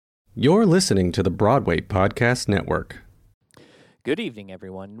You're listening to the Broadway Podcast Network. Good evening,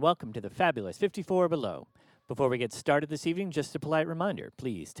 everyone. Welcome to the fabulous 54 Below. Before we get started this evening, just a polite reminder.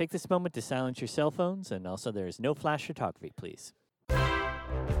 Please take this moment to silence your cell phones, and also there is no flash photography, please.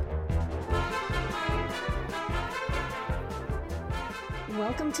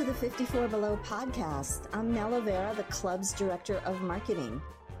 Welcome to the 54 Below podcast. I'm Nella Vera, the club's director of marketing.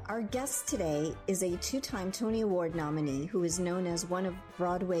 Our guest today is a two-time Tony Award nominee who is known as one of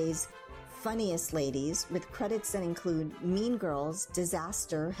Broadway's funniest ladies, with credits that include Mean Girls,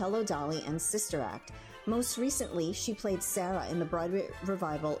 Disaster, Hello Dolly, and Sister Act. Most recently, she played Sarah in the Broadway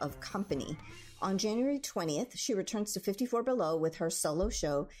revival of Company. On January 20th, she returns to 54 Below with her solo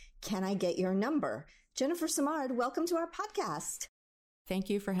show, Can I Get Your Number? Jennifer Simard, welcome to our podcast. Thank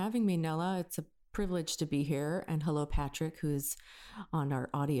you for having me, Nella. It's a privilege to be here. And hello, Patrick, who's on our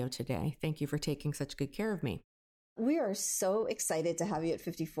audio today. Thank you for taking such good care of me. We are so excited to have you at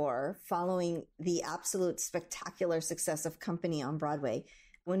 54 following the absolute spectacular success of Company on Broadway.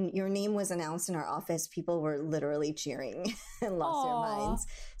 When your name was announced in our office, people were literally cheering and lost their minds.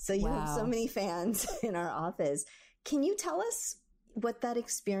 So you have so many fans in our office. Can you tell us what that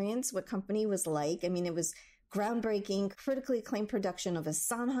experience, what Company was like? I mean, it was groundbreaking, critically acclaimed production of a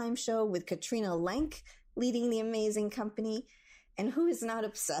Sondheim show with Katrina Lenk leading the amazing Company. And who is not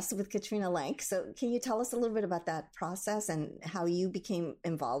obsessed with Katrina Lenk? So can you tell us a little bit about that process and how you became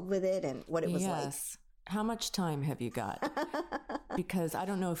involved with it and what it was like? Yes. How much time have you got? Because I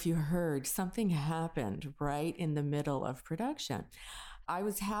don't know if you heard, something happened right in the middle of production. I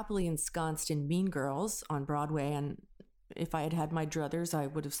was happily ensconced in Mean Girls on Broadway, and if I had had my druthers, I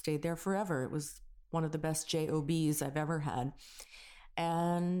would have stayed there forever. It was one of the best JOBs I've ever had.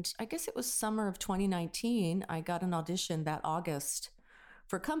 And I guess it was summer of 2019, I got an audition that August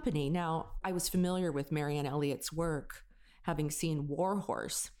for Company. Now, I was familiar with Marianne Elliott's work, having seen War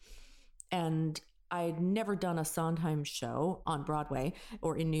Horse. And I'd never done a Sondheim show on Broadway,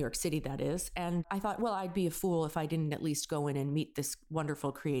 or in New York City, that is. And I thought, well, I'd be a fool if I didn't at least go in and meet this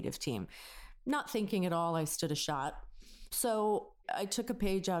wonderful creative team. Not thinking at all, I stood a shot. So I took a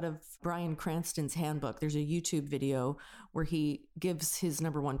page out of Bryan Cranston's handbook. There's a YouTube video where he gives his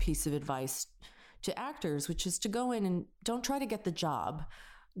number one piece of advice to actors, which is to go in and don't try to get the job.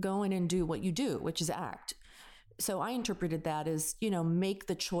 Go in and do what you do, which is act. So I interpreted that as, make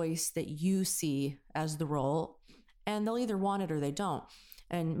the choice that you see as the role, and they'll either want it or they don't.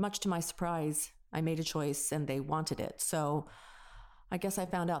 And much to my surprise, I made a choice and they wanted it. So I guess I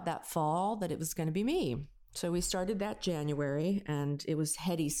found out that fall that it was going to be me. So we started that January, and it was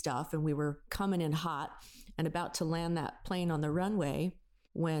heady stuff, and we were coming in hot and about to land that plane on the runway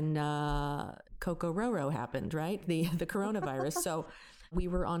when Coco Roro happened, right? The coronavirus. So we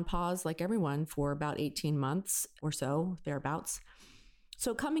were on pause like everyone for about 18 months or so, thereabouts.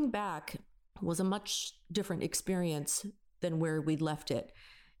 So coming back was a much different experience than where we'd left it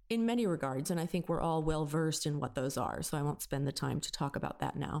in many regards, and I think we're all well versed in what those are, so I won't spend the time to talk about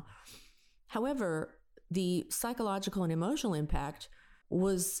that now. However, the psychological and emotional impact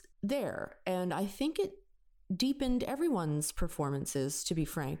was there. And I think it deepened everyone's performances, to be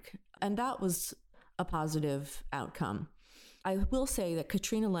frank. And that was a positive outcome. I will say that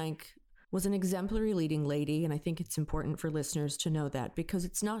Katrina Lenk was an exemplary leading lady. And I think it's important for listeners to know that, because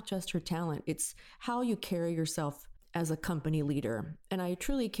it's not just her talent, it's how you carry yourself as a company leader. And I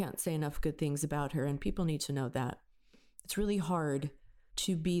truly can't say enough good things about her. And people need to know that. It's really hard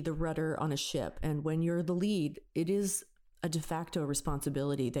to be the rudder on a ship. And when you're the lead, it is a de facto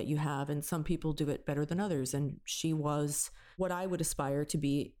responsibility that you have. And some people do it better than others. And she was what I would aspire to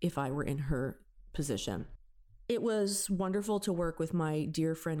be if I were in her position. It was wonderful to work with my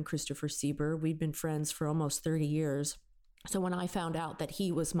dear friend, Christopher Sieber. We'd been friends for almost 30 years. So when I found out that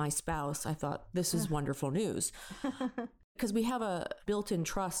he was my spouse, I thought, this is wonderful news. Because we have a built-in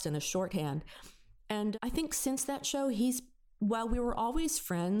trust and a shorthand. And I think since that show, while we were always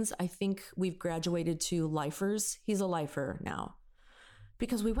friends, I think we've graduated to lifers. He's a lifer now,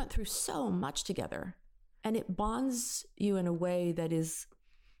 because we went through so much together, and it bonds you in a way that is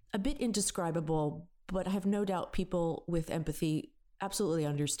a bit indescribable, but I have no doubt people with empathy absolutely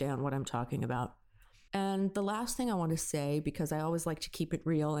understand what I'm talking about. And the last thing I want to say, because I always like to keep it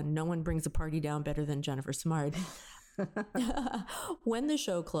real and no one brings a party down better than Jennifer Simard. When the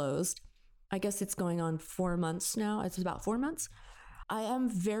show closed, I guess it's going on 4 months now. It's about 4 months. I am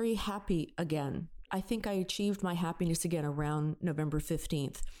very happy again. I think I achieved my happiness again around November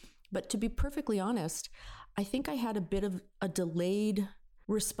 15th. But to be perfectly honest, I think I had a bit of a delayed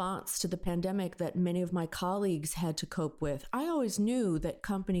response to the pandemic that many of my colleagues had to cope with. I always knew that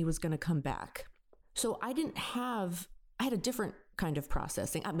Company was going to come back. So I had a different kind of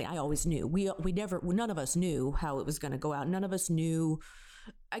processing. I mean, I always knew. None of us knew how it was going to go out. None of us knew.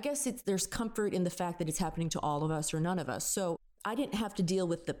 I guess there's comfort in the fact that it's happening to all of us or none of us. So I didn't have to deal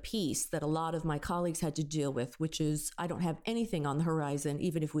with the piece that a lot of my colleagues had to deal with, which is I don't have anything on the horizon,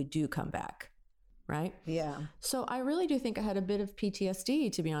 even if we do come back. Right? Yeah. So I really do think I had a bit of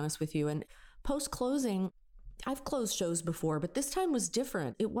PTSD, to be honest with you. And post-closing, I've closed shows before, but this time was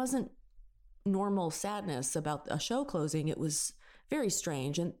different. It wasn't normal sadness about a show closing. It was very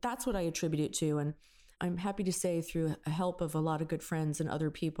strange. And that's what I attribute it to. And I'm happy to say through the help of a lot of good friends and other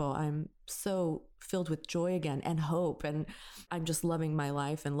people, I'm so filled with joy again and hope. And I'm just loving my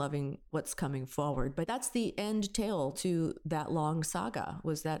life and loving what's coming forward. But that's the end tale to that long saga,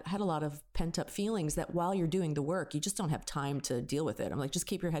 was that I had a lot of pent up feelings that while you're doing the work, you just don't have time to deal with it. I'm like, just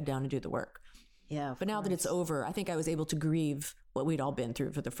keep your head down and do the work. Yeah. But now that it's over, I think I was able to grieve what we'd all been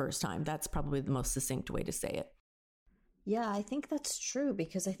through for the first time. That's probably the most succinct way to say it. Yeah, I think that's true,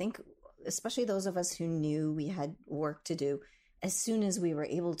 because I think especially those of us who knew we had work to do, as soon as we were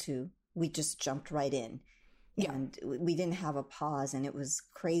able to, we just jumped right in. Yeah. And we didn't have a pause, and it was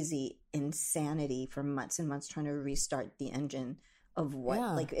crazy insanity for months and months trying to restart the engine of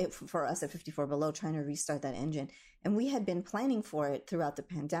for us at 54 Below, trying to restart that engine. And we had been planning for it throughout the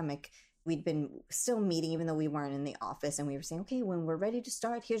pandemic. We'd been still meeting, even though we weren't in the office, and we were saying, okay, when we're ready to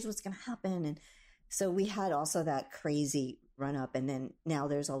start, here's what's going to happen. And so we had also that crazy run up, and then now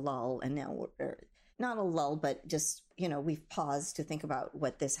there's a lull, and now we're not a lull, but just, we've paused to think about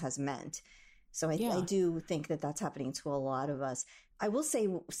what this has meant. So I do think that that's happening to a lot of us. I will say,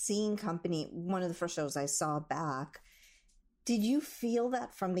 seeing Company, one of the first shows I saw back, did you feel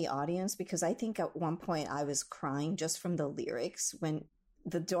that from the audience? Because I think at one point I was crying just from the lyrics when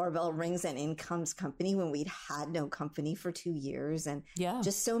the doorbell rings and in comes Company, when we'd had no Company for 2 years. And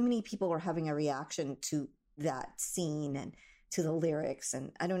just so many people were having a reaction to that scene and to the lyrics.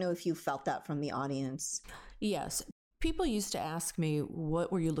 And I don't know if you felt that from the audience. Yes. People used to ask me,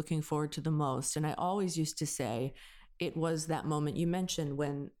 what were you looking forward to the most? And I always used to say it was that moment you mentioned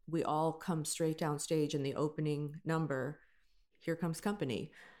when we all come straight down stage in the opening number, Here Comes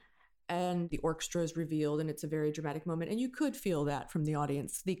Company. And the orchestra is revealed, and it's a very dramatic moment. And you could feel that from the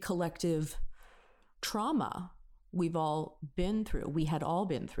audience, the collective trauma we've all been through, we had all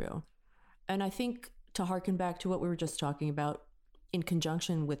been through. And I think, to harken back to what we were just talking about in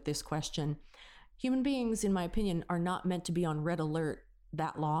conjunction with this question, human beings, in my opinion, are not meant to be on red alert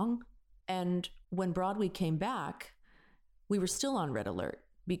that long. And when Broadway came back, we were still on red alert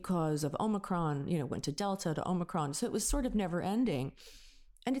because of Omicron, went to Delta to Omicron. So it was sort of never ending.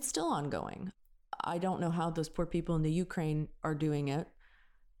 And it's still ongoing. I don't know how those poor people in the Ukraine are doing it.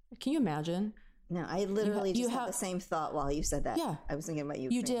 Can you imagine? No, I literally had the same thought while you said that. Yeah. I was thinking about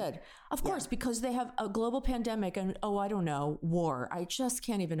Ukraine. You did. Of course, because they have a global pandemic and, I don't know, war. I just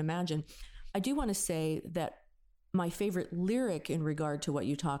can't even imagine. I do want to say that my favorite lyric in regard to what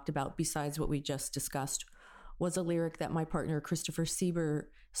you talked about, besides what we just discussed, was a lyric that my partner, Christopher Sieber,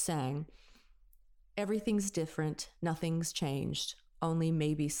 sang. Everything's different. Nothing's changed. Only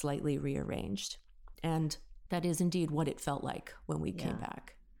maybe slightly rearranged. And that is indeed what it felt like when we came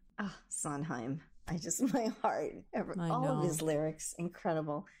back. Ah, Sondheim. My heart. All of his lyrics,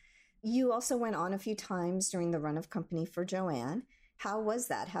 incredible. You also went on a few times during the run of Company for Joanne. How was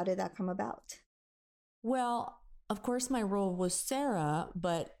that? How did that come about? Well, of course, my role was Sarah,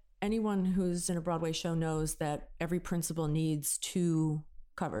 but anyone who's in a Broadway show knows that every principal needs 2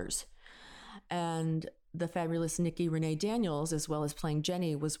 covers. And the fabulous Nikki Renee Daniels, as well as playing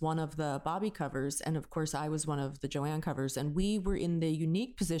Jenny, was one of the Bobby covers. And of course, I was one of the Joanne covers. And we were in the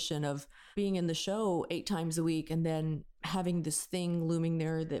unique position of being in the show 8 times a week and then having this thing looming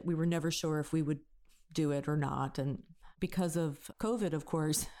there that we were never sure if we would do it or not. And because of COVID, of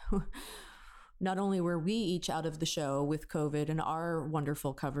course, not only were we each out of the show with COVID and our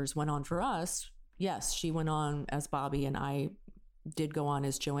wonderful covers went on for us. Yes, she went on as Bobby and I did go on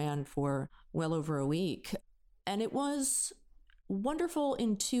as Joanne for well over a week. And it was wonderful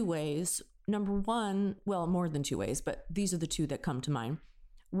in 2 ways. Number one, well, more than 2 ways, but these are the 2 that come to mind.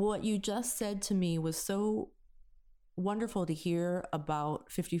 What you just said to me was so wonderful to hear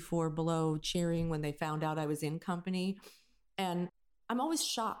about 54 Below cheering when they found out I was in Company. And I'm always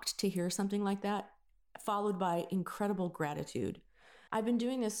shocked to hear something like that, followed by incredible gratitude. I've been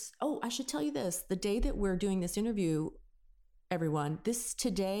doing this. Oh, I should tell you this. The day that we're doing this interview, everyone,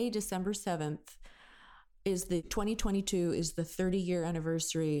 today, December 7th, is the 2022 is the 30-year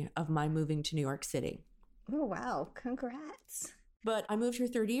anniversary of my moving to New York City. Oh, wow. Congrats. But I moved here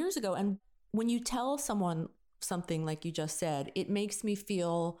 30 years ago. And when you tell someone something like you just said, it makes me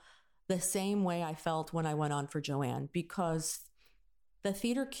feel the same way I felt when I went on for Joanne, because the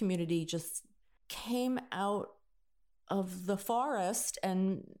theater community just came out of the forest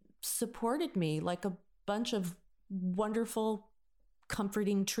and supported me like a bunch of wonderful,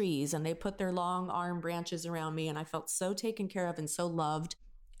 comforting trees. And they put their long arm branches around me, and I felt so taken care of and so loved.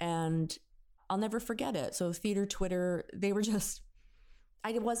 And I'll never forget it. So theater Twitter, they were just,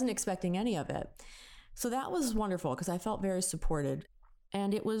 I wasn't expecting any of it. So that was wonderful because I felt very supported.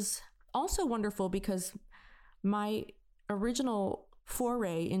 And it was also wonderful because my original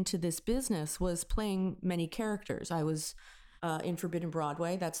foray into this business was playing many characters. I was in Forbidden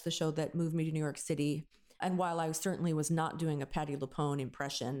Broadway. That's the show that moved me to New York City. And while I certainly was not doing a Patti LuPone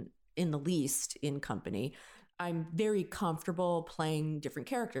impression in the least in Company, I'm very comfortable playing different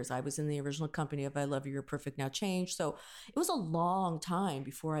characters. I was in the original Company of I Love You, You're Perfect, Now Change. So it was a long time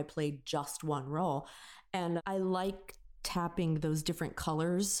before I played just one role. And I like tapping those different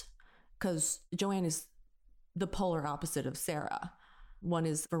colors because Joanne is the polar opposite of Sarah. One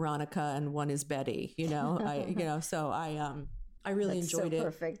is Veronica and one is Betty, so I really enjoyed it.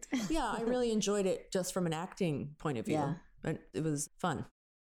 Perfect. Yeah, I really enjoyed it just from an acting point of view. Yeah. But it was fun.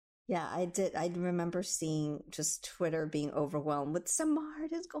 Yeah, I did. I remember seeing just Twitter being overwhelmed with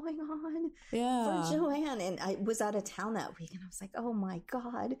Simard is going on for Joanne. And I was out of town that week and I was like, oh my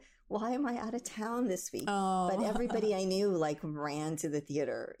God, why am I out of town this week? Oh. But everybody I knew like ran to the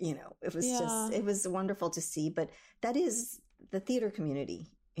theater. It was just, it was wonderful to see. But that is the theater community.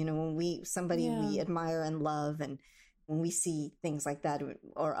 When we admire and love, and when we see things like that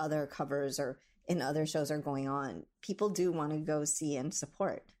or other covers or in other shows are going on, people do want to go see and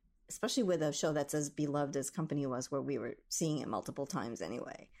support. Especially with a show that's as beloved as Company was, where we were seeing it multiple times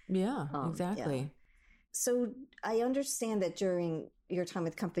anyway. Yeah, exactly. Yeah. So I understand that during your time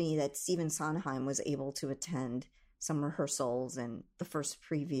with Company that Stephen Sondheim was able to attend some rehearsals and the first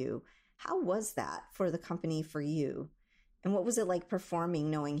preview. How was that for the Company for you? And what was it like performing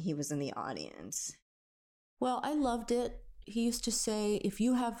knowing he was in the audience? Well, I loved it. He used to say, if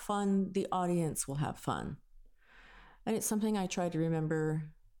you have fun, the audience will have fun. And it's something I try to remember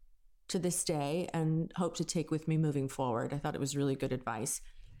to this day and hope to take with me moving forward. I thought it was really good advice.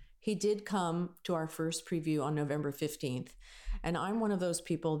 He did come to our first preview on November 15th. And I'm one of those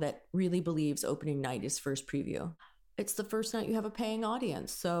people that really believes opening night is first preview. It's the first night you have a paying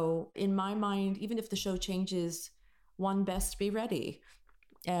audience. So in my mind, even if the show changes, one best be ready.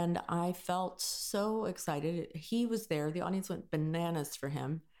 And I felt so excited. He was there. The audience went bananas for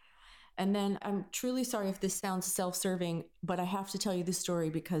him. And then I'm truly sorry if this sounds self-serving, but I have to tell you this story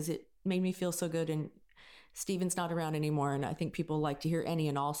because it made me feel so good. And Steven's not around anymore. And I think people like to hear any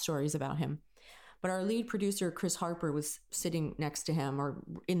and all stories about him. But our lead producer, Chris Harper, was sitting next to him or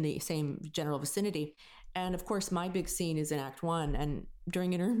in the same general vicinity. And of course, my big scene is in Act 1. And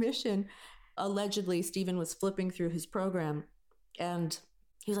during intermission, allegedly, Steven was flipping through his program and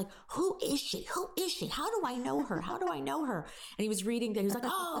he was like, who is she? Who is she? How do I know her? How do I know her? And he was reading that. He was like,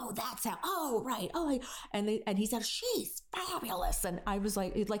 oh, that's how, oh, right. Oh, and he said, she's fabulous. And I was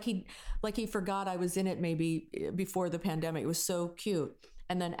like he forgot I was in it maybe before the pandemic. It was so cute.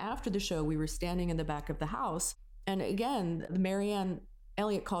 And then after the show, we were standing in the back of the house. And again, Marianne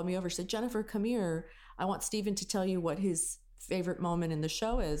Elliott called me over. She said, Jennifer, come here. I want Steven to tell you what his favorite moment in the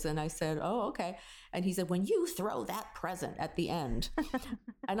show is. And I said, oh, okay. And he said, when you throw that present at the end.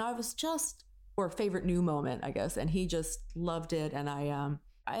 And I was or favorite new moment, I guess. And he just loved it. And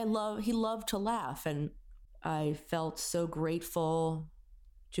he loved to laugh. And I felt so grateful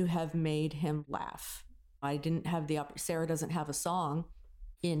to have made him laugh. I didn't have Sarah doesn't have a song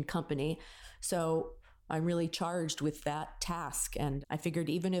in Company. So I'm really charged with that task. And I figured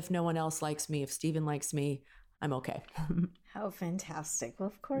even if no one else likes me, if Steven likes me, I'm okay. How fantastic. Well,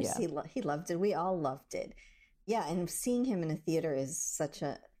 of course, he loved it. We all loved it. Yeah, and seeing him in a theater is such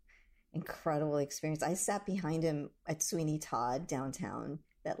an incredible experience. I sat behind him at Sweeney Todd downtown,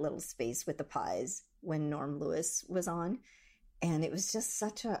 that little space with the pies, when Norm Lewis was on. And it was just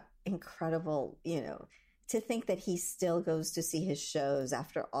such an incredible, to think that he still goes to see his shows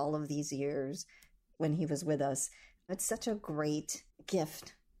after all of these years when he was with us. It's such a great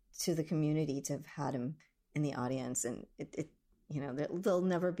gift to the community to have had him in the audience, and there'll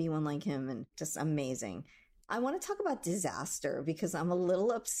never be one like him, and just amazing. I want to talk about Disaster because I'm a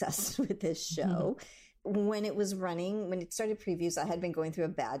little obsessed with this show. When it was running, when it started previews, I had been going through a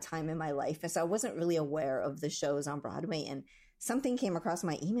bad time in my life, and so I wasn't really aware of the shows on Broadway, and something came across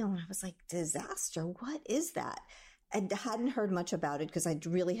my email and I was like, Disaster, what is that? I hadn't heard much about it because I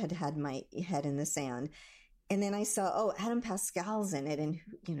really had my head in the sand. And then I saw, Adam Pascal's in it. And,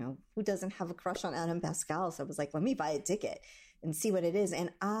 who doesn't have a crush on Adam Pascal? So I was like, let me buy a ticket and see what it is. And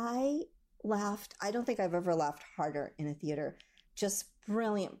I laughed. I don't think I've ever laughed harder in a theater Just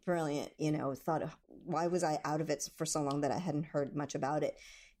brilliant, brilliant, thought, why was I out of it for so long that I hadn't heard much about it?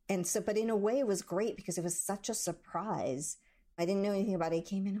 And so, but in a way it was great because it was such a surprise. I didn't know anything about it. I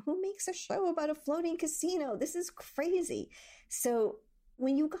came in, who makes a show about a floating casino? This is crazy. So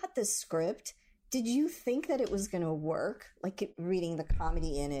when you got the script, did you think that it was going to work? Like reading the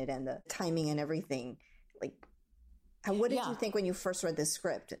comedy in it and the timing and everything. Like, what did you think when you first read the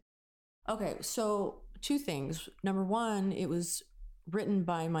script? Okay, so two things. Number one, it was written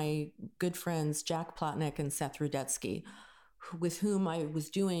by my good friends Jack Plotnick and Seth Rudetsky, with whom I was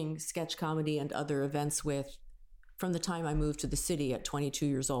doing sketch comedy and other events with from the time I moved to the city at 22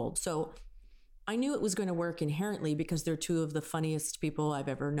 years old. So I knew it was going to work inherently because they're two of the funniest people I've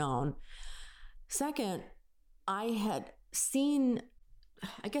ever known. Second, I had seen,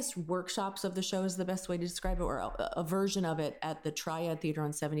 I guess, workshops of the show is the best way to describe it, or a version of it at the Triad Theater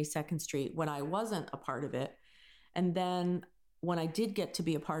on 72nd Street when I wasn't a part of it. And then when I did get to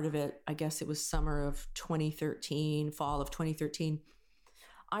be a part of it, I guess it was summer of 2013, fall of 2013,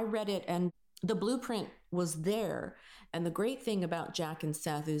 I read it and the blueprint was there. And the great thing about Jack and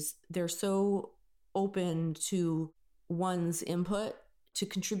Seth is they're so open to one's input to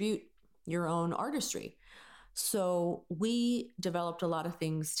contribute your own artistry. So we developed a lot of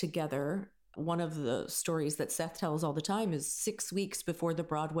things together. One of the stories that Seth tells all the time is 6 weeks before the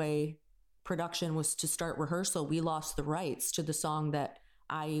Broadway production was to start rehearsal, we lost the rights to the song that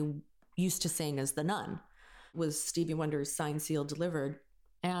I used to sing as the nun. It was Stevie Wonder's Signed, Sealed, Delivered.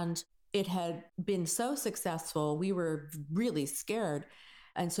 And it had been so successful, we were really scared.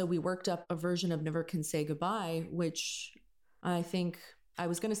 And so we worked up a version of Never Can Say Goodbye, which I think, I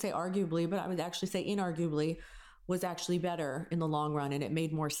was going to say arguably, but I would actually say inarguably, was actually better in the long run. And it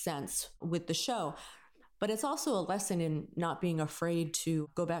made more sense with the show. But it's also a lesson in not being afraid to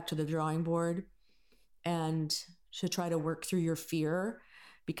go back to the drawing board and to try to work through your fear,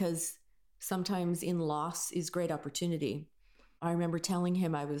 because sometimes in loss is great opportunity. I remember telling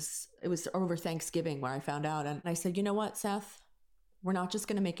him it was over Thanksgiving where I found out. And I said, you know what, Seth, we're not just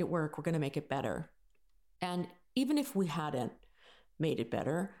going to make it work. We're going to make it better. And even if we hadn't made it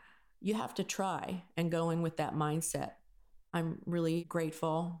better, you have to try and go in with that mindset. I'm really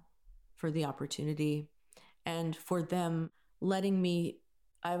grateful for the opportunity and for them letting me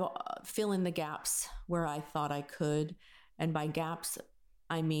fill in the gaps where I thought I could. And by gaps,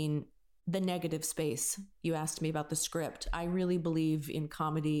 I mean the negative space. You asked me about the script. I really believe in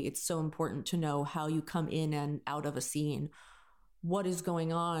comedy. It's so important to know how you come in and out of a scene. What is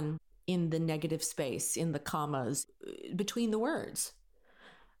going on in the negative space, in the commas, between the words.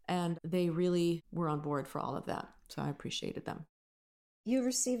 And they really were on board for all of that. So I appreciated them. You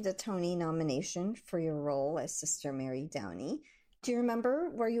received a Tony nomination for your role as Sister Mary Downey. Do you remember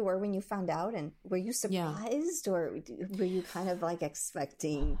where you were when you found out? And were you surprised or were you kind of like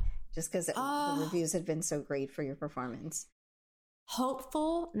expecting, just because the reviews had been so great for your performance?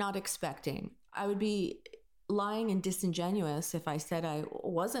 Hopeful, not expecting. I would be lying and disingenuous if I said I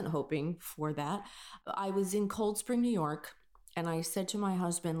wasn't hoping for that. I was in Cold Spring, New York, and I said to my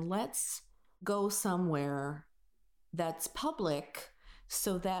husband, let's go somewhere that's public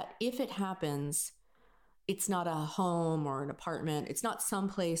so that if it happens, it's not a home or an apartment. It's not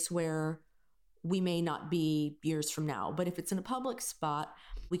someplace where we may not be years from now. But if it's in a public spot,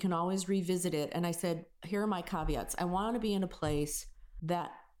 we can always revisit it. And I said, here are my caveats. I want to be in a place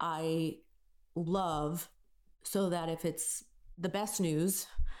that I love so that if it's the best news,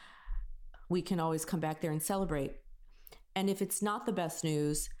 we can always come back there and celebrate. And if it's not the best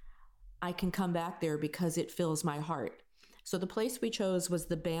news, I can come back there because it fills my heart. So the place we chose was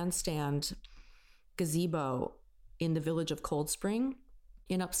the Bandstand gazebo in the village of Cold Spring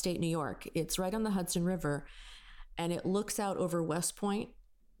in upstate New York. It's right on the Hudson River, and it looks out over West Point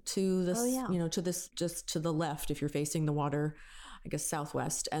to this, to this, just to the left if you're facing the water, I guess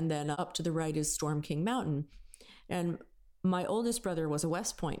southwest, and then up to the right is Storm King Mountain. And my oldest brother was a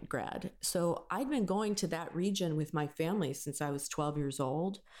West Point grad, so I'd been going to that region with my family since I was 12 years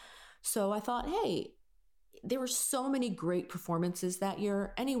old. So I thought, hey, there were so many great performances that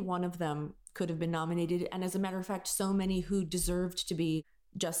year. Any one of them could have been nominated. And as a matter of fact, so many who deserved to be,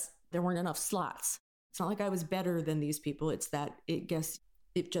 just there weren't enough slots. It's not like I was better than these people. It's that it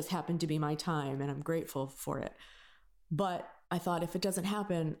just happened to be my time, and I'm grateful for it. But I thought if it doesn't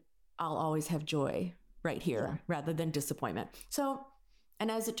happen, I'll always have joy right here rather than disappointment. So, and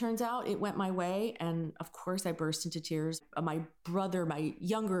as it turns out, it went my way. And of course, I burst into tears. My brother, my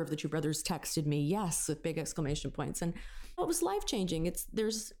younger of the two brothers, texted me, yes, with big exclamation points. And it was life-changing.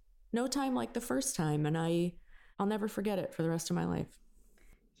 There's no time like the first time. And I'll never forget it for the rest of my life.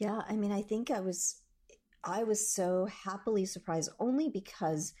 Yeah. I mean, I think I was so happily surprised only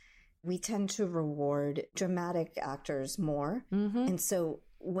because we tend to reward dramatic actors more. Mm-hmm. And so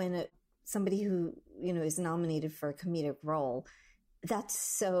when somebody who, is nominated for a comedic role, that's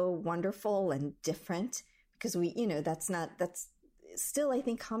so wonderful and different because that's still, I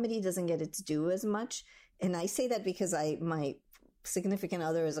think comedy doesn't get its due as much. And I say that because my significant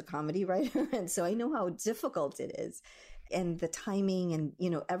other is a comedy writer. And so I know how difficult it is. And the timing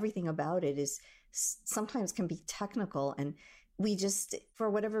and, everything about it is sometimes can be technical. And we just, for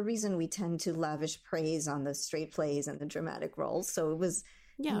whatever reason, we tend to lavish praise on the straight plays and the dramatic roles. So it was,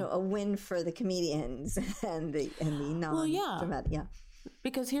 a win for the comedians and the non-dramatic. Yeah.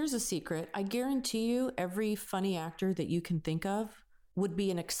 Because here's a secret. I guarantee you every funny actor that you can think of would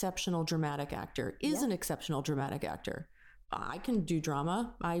be an exceptional dramatic actor, an exceptional dramatic actor. I can do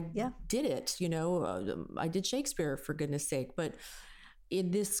drama. I did it, I did Shakespeare, for goodness sake. But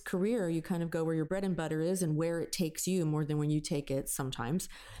in this career, you kind of go where your bread and butter is and where it takes you more than when you take it sometimes.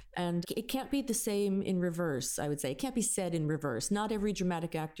 And it can't be the same in reverse, I would say. It can't be said in reverse. Not every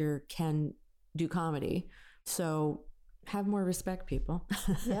dramatic actor can do comedy. So have more respect, people.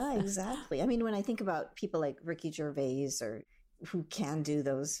 Yeah, exactly. I mean, when I think about people like Ricky Gervais or who can do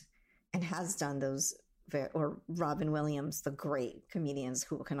those and has done those, or Robin Williams, the great comedians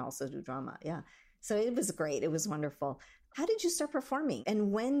who can also do drama. Yeah. So it was great. It was wonderful. How did you start performing?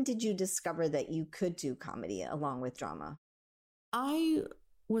 And when did you discover that you could do comedy along with drama? I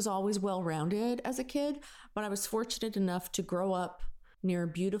was always well-rounded as a kid, but I was fortunate enough to grow up near a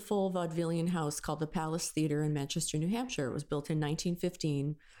beautiful vaudevillian house called the Palace Theater in Manchester, New Hampshire. It was built in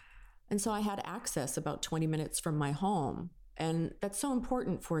 1915. And so I had access about 20 minutes from my home. And that's so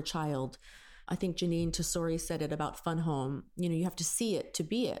important for a child. I think Janine Tesori said it about Fun Home. You have to see it to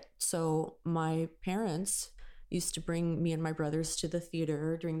be it. So my parents used to bring me and my brothers to the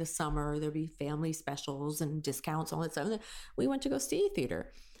theater during the summer. There'd be family specials and discounts, all that stuff. And we went to go see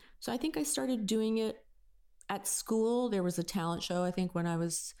theater. So I think I started doing it at school. There was a talent show, I think, when I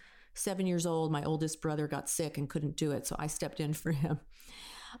was 7 years old. My oldest brother got sick and couldn't do it, so I stepped in for him.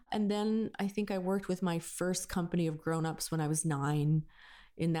 And then I think I worked with my first company of grown-ups when I was 9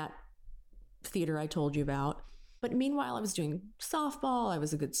 in that theater I told you about. But meanwhile, I was doing softball. I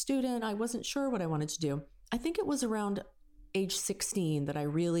was a good student. I wasn't sure what I wanted to do. I think it was around age 16 that I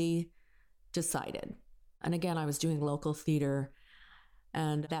really decided. And again, I was doing local theater,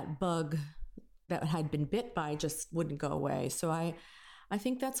 and that bug that had been bit by just wouldn't go away. So I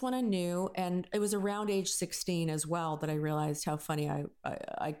think that's when I knew. And it was around age 16 as well that I realized how funny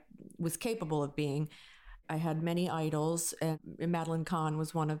I was capable of being. I had many idols, and Madeline Kahn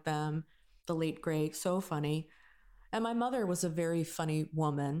was one of them, the late great, so funny. And my mother was a very funny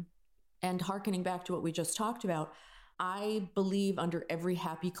woman. And hearkening back to what we just talked about, I believe under every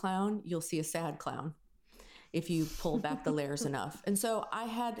happy clown, you'll see a sad clown if you pull back the layers enough. And so I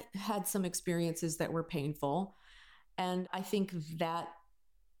had some experiences that were painful. And I think that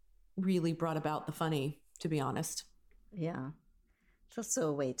really brought about the funny, to be honest. Yeah. It's also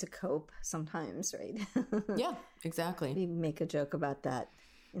a way to cope sometimes, right? Yeah, exactly. You make a joke about that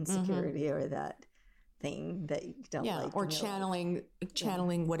insecurity or that thing that you don't like. Or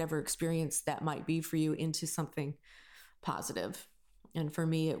channeling whatever experience that might be for you into something positive. And for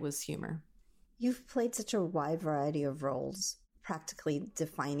me, it was humor. You've played such a wide variety of roles, practically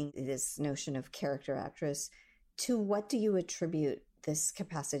defining this notion of character actress. To what do you attribute this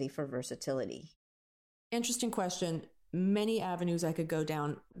capacity for versatility? Interesting question. Many avenues I could go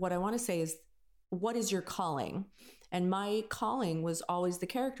down. What I want to say is, what is your calling? And my calling was always the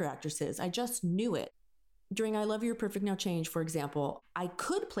character actresses. I just knew it. During I Love Your Perfect Now Change, for example, I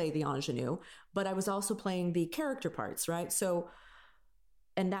could play the ingenue, but I was also playing the character parts, right? So,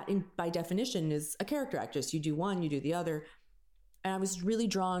 and that by definition is a character actress. You do one, you do the other. And I was really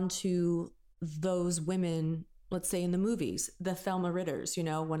drawn to those women, let's say in the movies, the Thelma Ritters.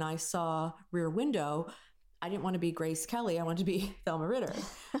 When I saw Rear Window, I didn't want to be Grace Kelly. I wanted to be Thelma Ritter.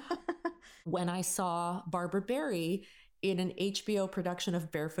 When I saw Barbara Barry in an HBO production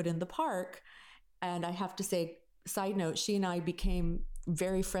of Barefoot in the Park, and I have to say, side note, she and I became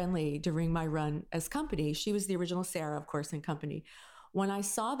very friendly during my run as Company. She was the original Sarah, of course, in Company. When I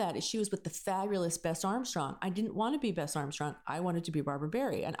saw that, she was with the fabulous Bess Armstrong. I didn't want to be Bess Armstrong. I wanted to be Barbara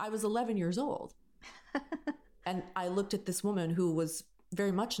Barry. And I was 11 years old. And I looked at this woman who was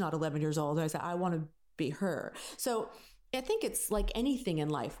very much not 11 years old. And I said, I want to be her. So I think it's like anything in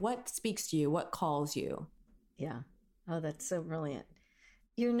life. What speaks to you? What calls you? Yeah. Oh, that's so brilliant.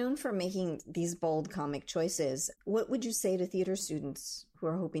 You're known for making these bold comic choices. What would you say to theater students who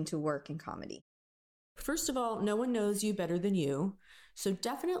are hoping to work in comedy? First of all, no one knows you better than you. So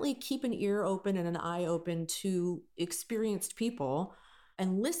definitely keep an ear open and an eye open to experienced people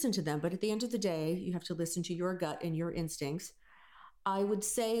and listen to them. But at the end of the day, you have to listen to your gut and your instincts. I would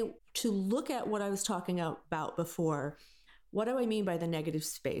say to look at what I was talking about before. What do I mean by the negative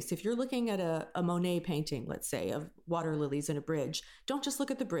space? If you're looking at a Monet painting, let's say, of water lilies in a bridge, don't just look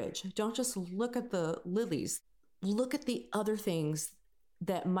at the bridge. Don't just look at the lilies. Look at the other things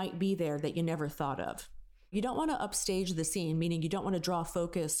that might be there that you never thought of. You don't want to upstage the scene, meaning you don't want to draw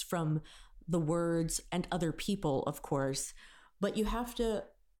focus from the words and other people, of course, but you have to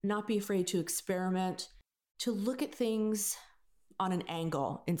not be afraid to experiment, to look at things on an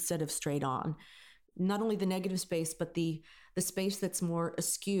angle instead of straight on. Not only the negative space, but the space that's more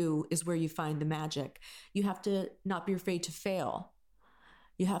askew is where you find the magic. You have to not be afraid to fail.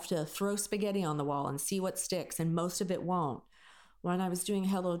 You have to throw spaghetti on the wall and see what sticks, and most of it won't. When I was doing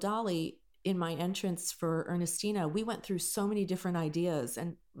Hello Dolly, in my entrance for Ernestina, we went through so many different ideas,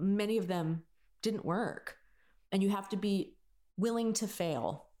 and many of them didn't work. And you have to be willing to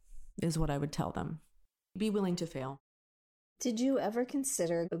fail, is what I would tell them. Be willing to fail. Did you ever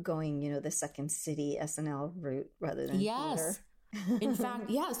consider going, the Second City SNL route rather than Yes. theater? In fact,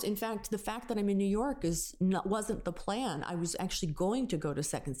 yes. In fact, the fact that I'm in New York wasn't the plan. I was actually going to go to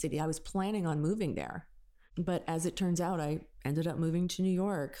Second City. I was planning on moving there. But as it turns out, I ended up moving to New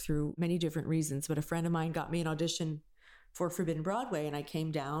York through many different reasons. But a friend of mine got me an audition for Forbidden Broadway, and I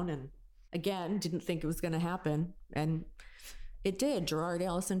came down and, again, didn't think it was going to happen. And it did. Gerard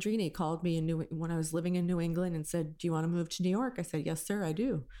Alessandrini called me when I was living in New England and said, "Do you want to move to New York?" I said, "Yes, sir, I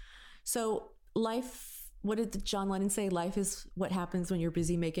do." So life, what did John Lennon say? Life is what happens when you're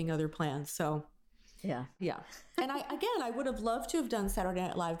busy making other plans. So yeah. And I would have loved to have done Saturday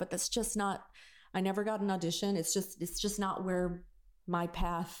Night Live, but that's just not, I never got an audition. It's just not where my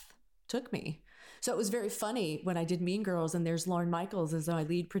path took me. So it was very funny when I did Mean Girls and there's Lorne Michaels as my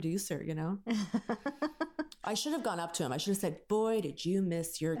lead producer, I should have gone up to him. I should have said, "Boy, did you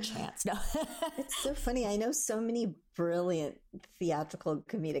miss your chance." No. It's so funny. I know so many brilliant theatrical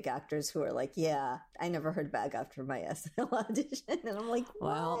comedic actors who are like, "Yeah, I never heard back after my SNL audition." And I'm like, "What?"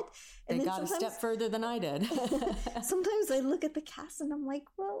 Well, and they got a step further than I did. Sometimes I look at the cast and I'm like,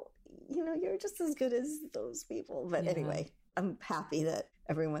 well, you're just as good as those people. But anyway, I'm happy that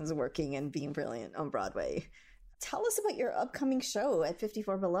everyone's working and being brilliant on Broadway. Tell us about your upcoming show at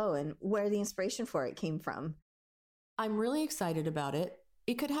 54 Below and where the inspiration for it came from. I'm really excited about it.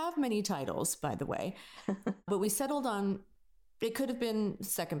 It could have many titles, by the way, but we settled on, it could have been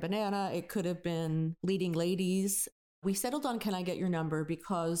Second Banana. It could have been Leading Ladies. We settled on Can I Get Your Number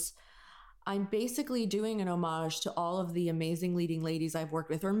because I'm basically doing an homage to all of the amazing leading ladies I've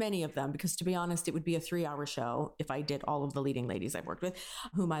worked with, or many of them, because to be honest, it would be a 3-hour show if I did all of the leading ladies I've worked with,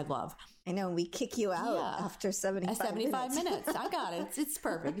 whom I love. I know, we kick you out after 75 minutes. I got it. It's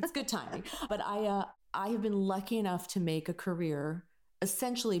perfect. It's good timing. But I have been lucky enough to make a career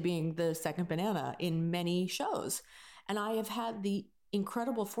essentially being the second banana in many shows. And I have had the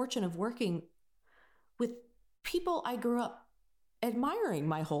incredible fortune of working with people I grew up admiring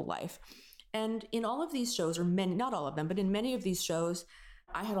my whole life. And in all of these shows, or many, not all of them, but in many of these shows,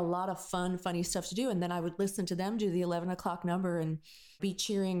 I had a lot of fun, funny stuff to do. And then I would listen to them do the 11 o'clock number and be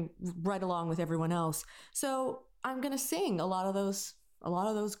cheering right along with everyone else. So I'm going to sing a lot of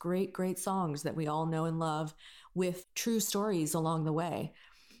those great, great songs that we all know and love with true stories along the way.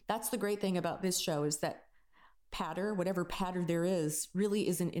 That's the great thing about this show is that whatever patter there is, really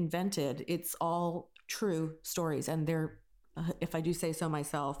isn't invented. It's all true stories. And they're, if I do say so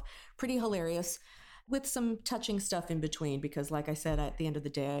myself, pretty hilarious with some touching stuff in between, because like I said, at the end of the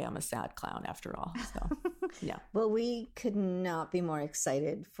day, I'm a sad clown after all. So, yeah. Well, we could not be more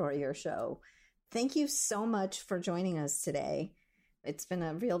excited for your show. Thank you so much for joining us today. It's been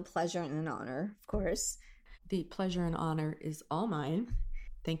a real pleasure and an honor, of course. The pleasure and honor is all mine.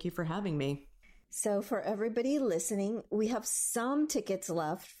 Thank you for having me. So for everybody listening, we have some tickets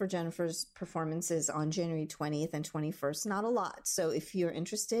left for Jennifer's performances on January 20th and 21st. Not a lot. So if you're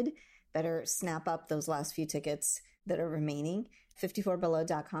interested, better snap up those last few tickets that are remaining.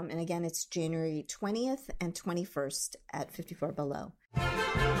 54below.com. And again, it's January 20th and 21st at 54 Below.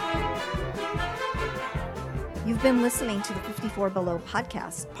 You've been listening to the 54 Below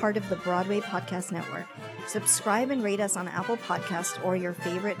podcast, part of the Broadway Podcast Network. Subscribe and rate us on Apple Podcasts or your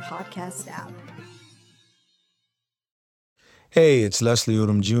favorite podcast app. Hey, it's Leslie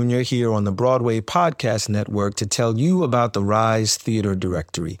Odom Jr. here on the Broadway Podcast Network to tell you about the Rise Theater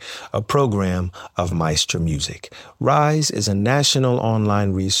Directory, a program of Maestro Music. Rise is a national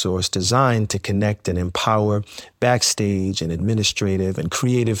online resource designed to connect and empower backstage and administrative and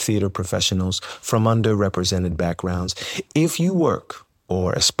creative theater professionals from underrepresented backgrounds. If you work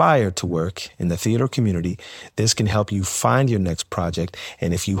or aspire to work in the theater community, this can help you find your next project.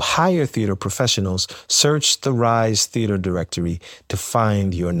 And if you hire theater professionals, search the Rise Theater Directory to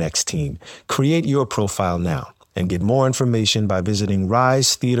find your next team. Create your profile now and get more information by visiting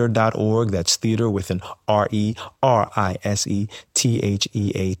risetheatre.org. That's theater with an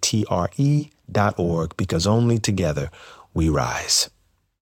RERISETHEATRE.org, because only together we rise.